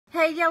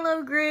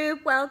Yellow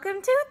Group.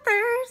 Welcome to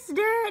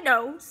Thursday.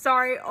 No,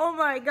 sorry. Oh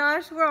my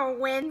gosh, we're on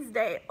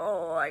Wednesday.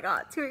 Oh, I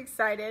got too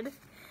excited.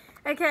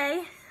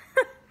 Okay,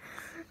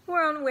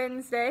 we're on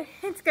Wednesday.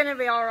 It's gonna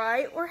be all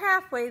right. We're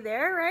halfway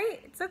there,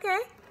 right? It's okay.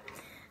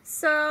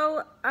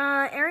 So,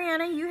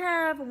 Ariana, you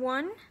have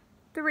 1,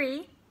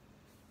 3,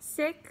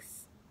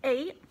 6,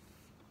 8,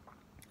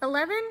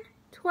 11,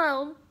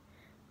 12,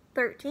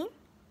 13,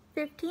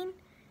 15,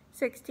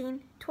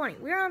 16, 20.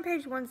 We're on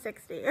page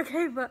 160,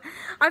 okay? But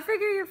I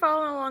figure you're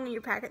following along in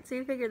your packet, so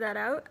you figured that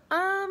out.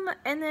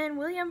 And then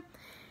William,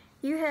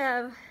 you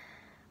have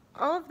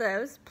all of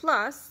those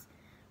plus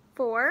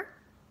 4,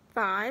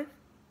 5,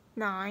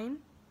 9,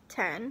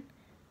 10,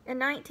 and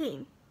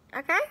 19.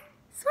 Okay?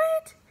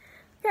 Sweet.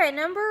 Okay,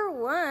 number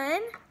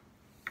 1.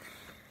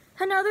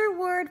 Another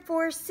word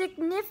for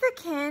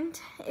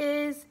significant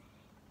is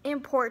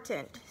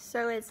important.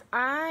 So it's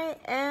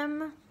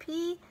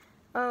IMPORTANT.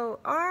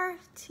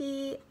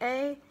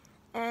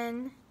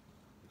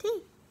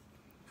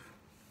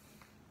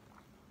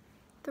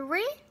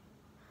 3.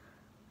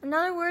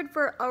 Another word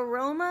for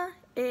aroma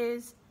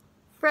is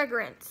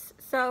fragrance.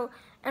 So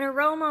an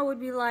aroma would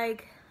be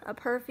like a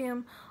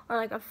perfume or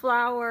like a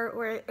flower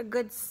or a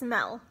good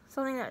smell.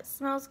 Something that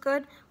smells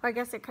good, or I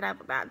guess it could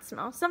have a bad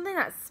smell. Something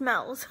that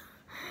smells.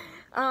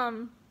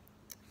 And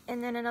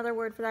then another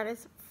word for that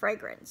is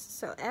fragrance.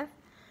 So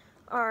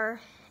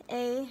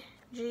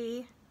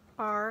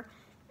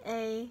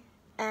FRAGRANCE.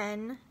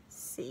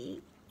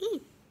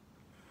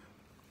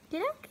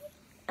 Get it?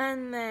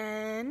 And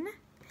then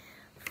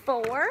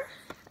 4,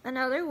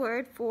 another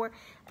word for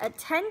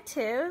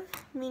attentive,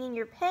 meaning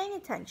you're paying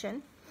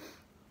attention,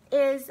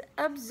 is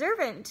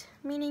observant,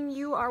 meaning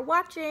you are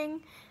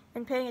watching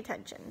and paying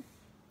attention.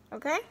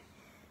 Okay?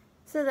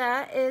 So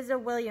that is a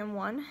William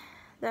one.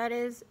 That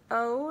is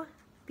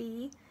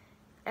OBSERVANT.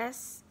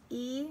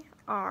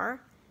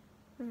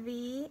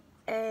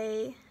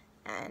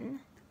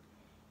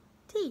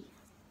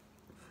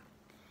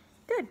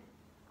 Good.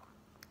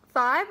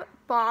 5,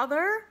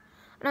 bother.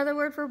 Another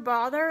word for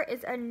bother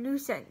is a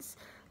nuisance.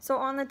 So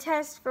on the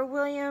test for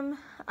William,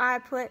 I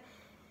put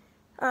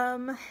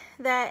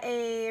that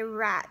a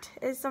rat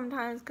is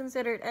sometimes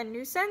considered a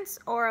nuisance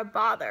or a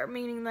bother,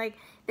 meaning like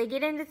they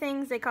get into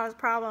things, they cause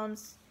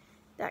problems,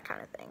 that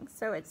kind of thing.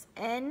 So it's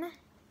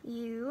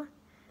NUISANCE.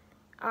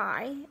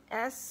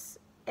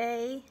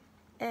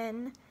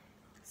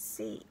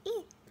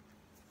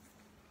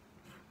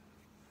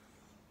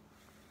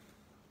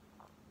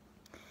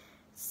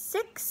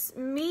 6,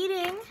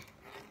 meeting.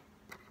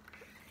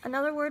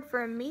 Another word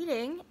for a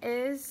meeting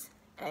is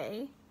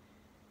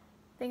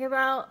think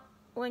about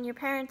when your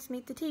parents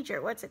meet the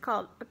teacher. What's it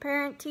called? A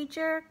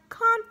parent-teacher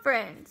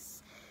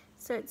conference.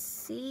 So it's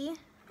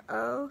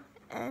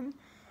CONFERENCE.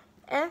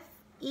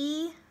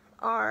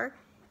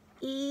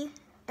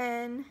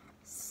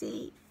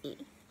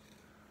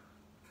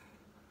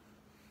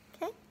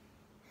 Okay.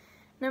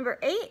 Number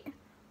 8.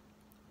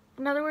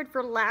 Another word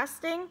for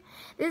lasting.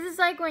 This is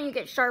like when you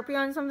get Sharpie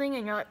on something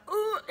and you're like,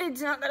 ooh,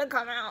 it's not going to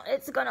come out.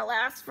 It's going to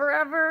last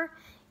forever.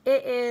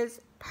 It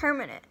is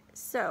permanent.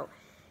 So,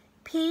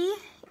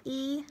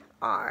 PERMANENT.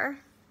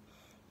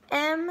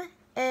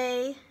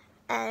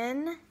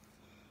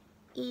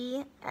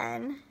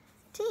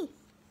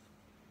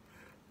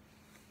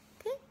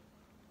 Okay.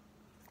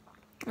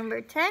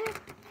 Number 10.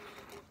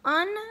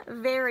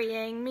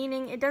 Unvarying,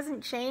 meaning it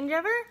doesn't change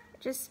ever. It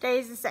just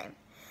stays the same.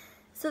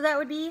 So that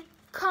would be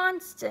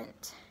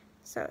constant.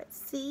 So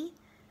it's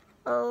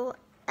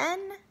CONSTANT.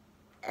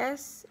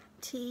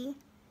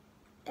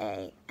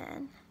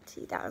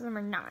 That was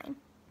number 9.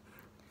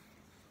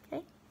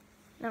 Okay.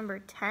 Number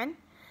 10.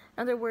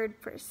 Another word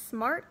for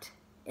smart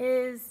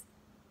is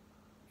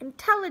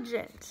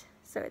intelligent.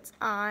 So it's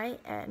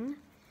INTELLIGENT.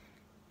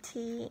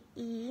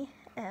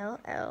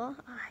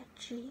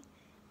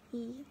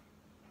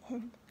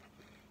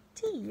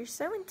 You're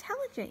so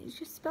intelligent. You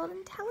just spelled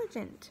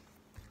intelligent.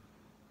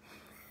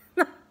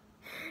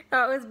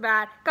 That was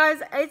bad.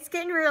 Guys, it's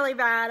getting really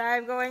bad.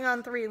 I'm going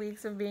on 3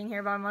 weeks of being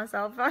here by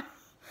myself. I'm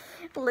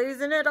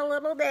losing it a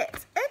little bit.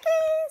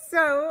 Okay,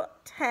 so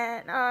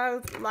 10.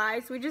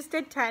 Lies. We just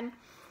did 10.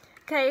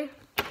 Okay,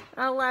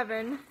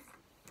 11.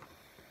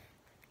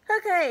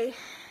 Okay.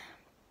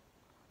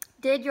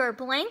 Did your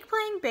blank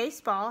playing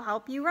baseball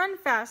help you run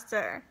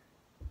faster?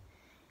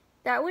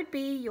 That would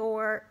be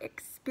your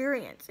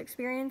experience.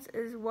 Experience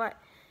is what,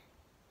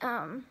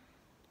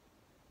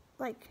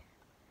 like,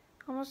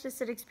 almost just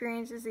said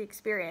experience is the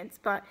experience,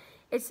 but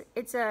it's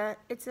a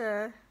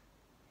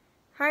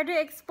hard to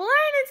explain.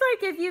 It's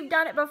like if you've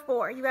done it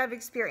before, you have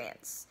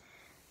experience.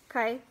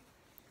 Okay,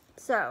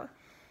 so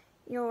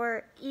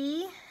your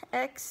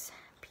EXPERIENCE,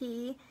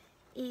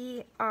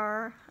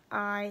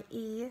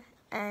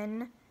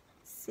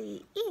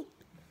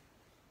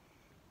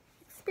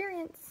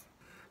 experience.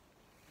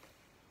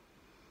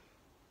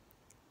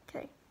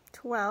 Okay,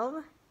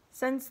 12.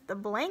 Since the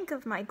blank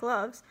of my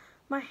gloves,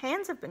 my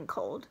hands have been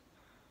cold.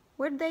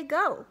 Where'd they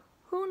go?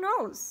 Who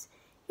knows?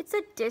 It's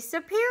a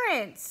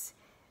disappearance.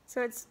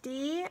 So it's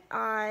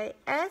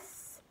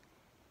DISAPPEARANCE.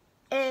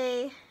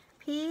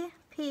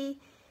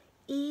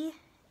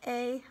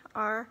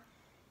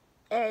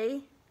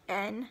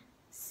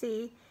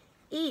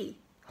 T-A-N-C-E.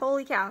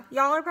 Holy cow.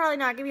 Y'all are probably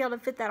not going to be able to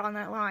fit that on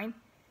that line.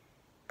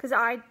 Because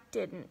I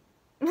didn't.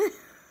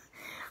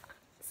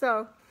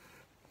 So,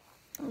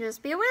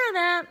 just be aware of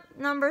that.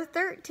 Number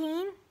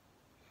 13.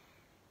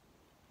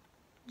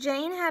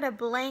 Jane had a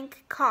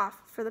blank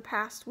cough for the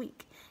past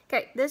week.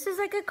 Okay, this is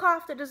like a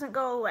cough that doesn't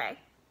go away.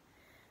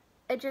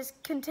 It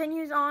just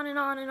continues on and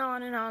on and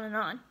on and on and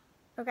on.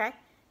 Okay?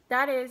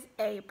 That is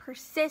a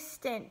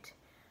persistent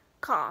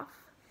cough.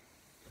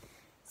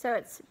 So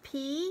it's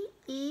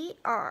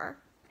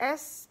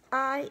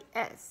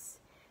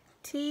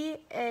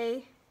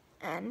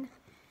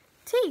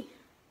P-E-R-S-I-S-T-A-N-T.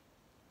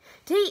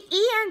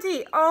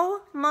 T-E-N-T.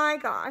 Oh my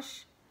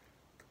gosh.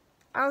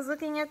 I was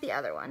looking at the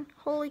other one.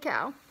 Holy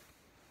cow.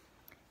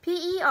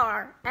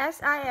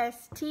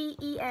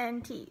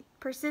 P-E-R-S-I-S-T-E-N-T.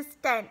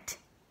 Persistent.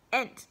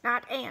 Ent,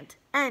 not ant.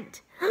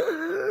 Ent.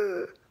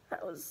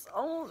 That was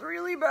almost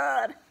really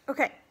bad.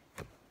 Okay.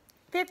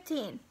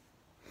 15.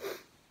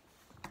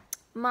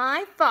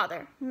 My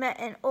father met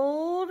an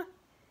old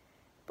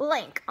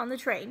blank on the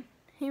train.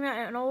 He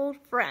met an old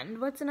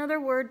friend. What's another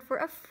word for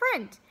a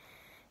friend?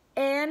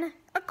 An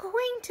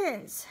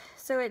acquaintance.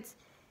 So it's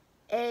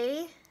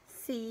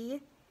A-C-Q-U-A.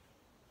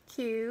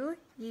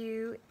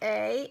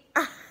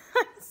 I'm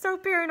so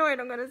paranoid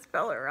I'm going to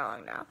spell it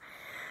wrong now.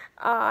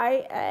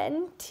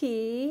 I-N-T-A-N-C-E.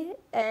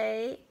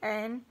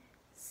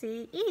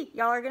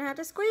 Y'all are going to have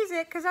to squeeze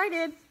it because I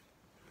did.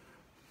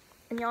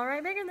 And y'all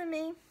write bigger than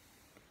me.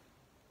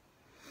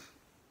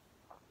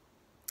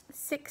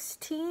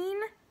 16.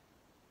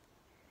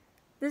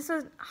 This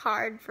was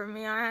hard for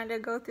me. I had to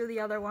go through the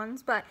other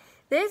ones. But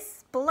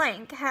this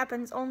blank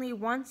happens only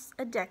once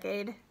a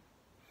decade.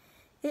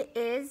 It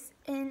is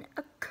an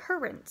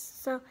occurrence.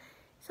 So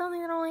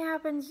something that only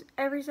happens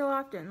every so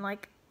often.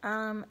 Like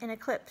an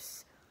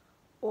eclipse.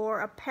 Or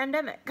a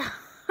pandemic.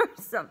 Or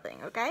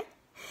something. Okay?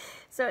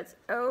 So it's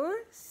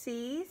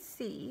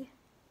O-C-C-U-R-R-E-N-C-E.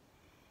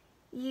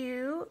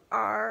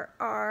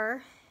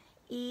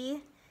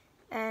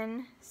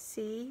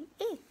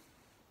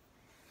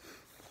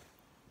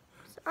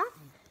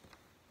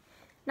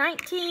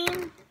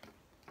 19.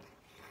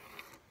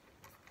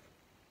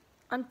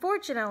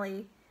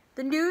 Unfortunately,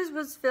 the news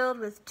was filled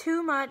with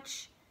too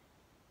much,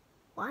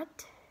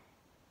 what?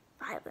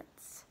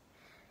 Violence.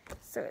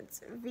 So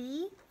it's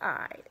V-I-O-L-E-N-C-E.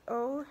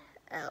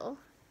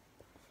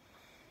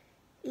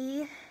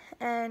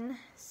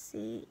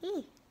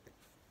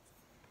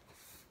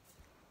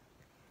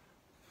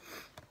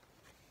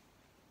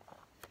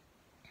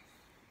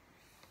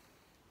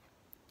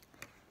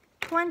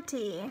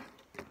 20.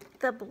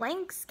 The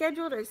blank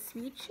scheduled a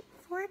speech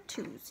for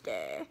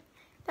Tuesday.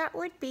 That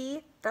would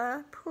be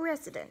the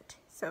president.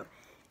 So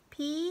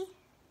P-R-E-S-I-D-E-N-T.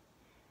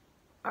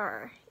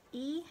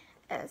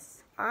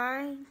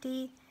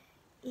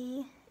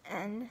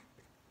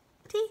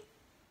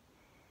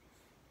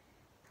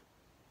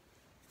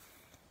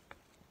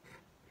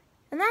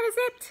 And that is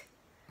it.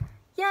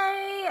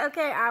 Yay!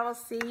 Okay, I will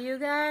see you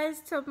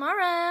guys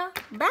tomorrow.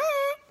 Bye!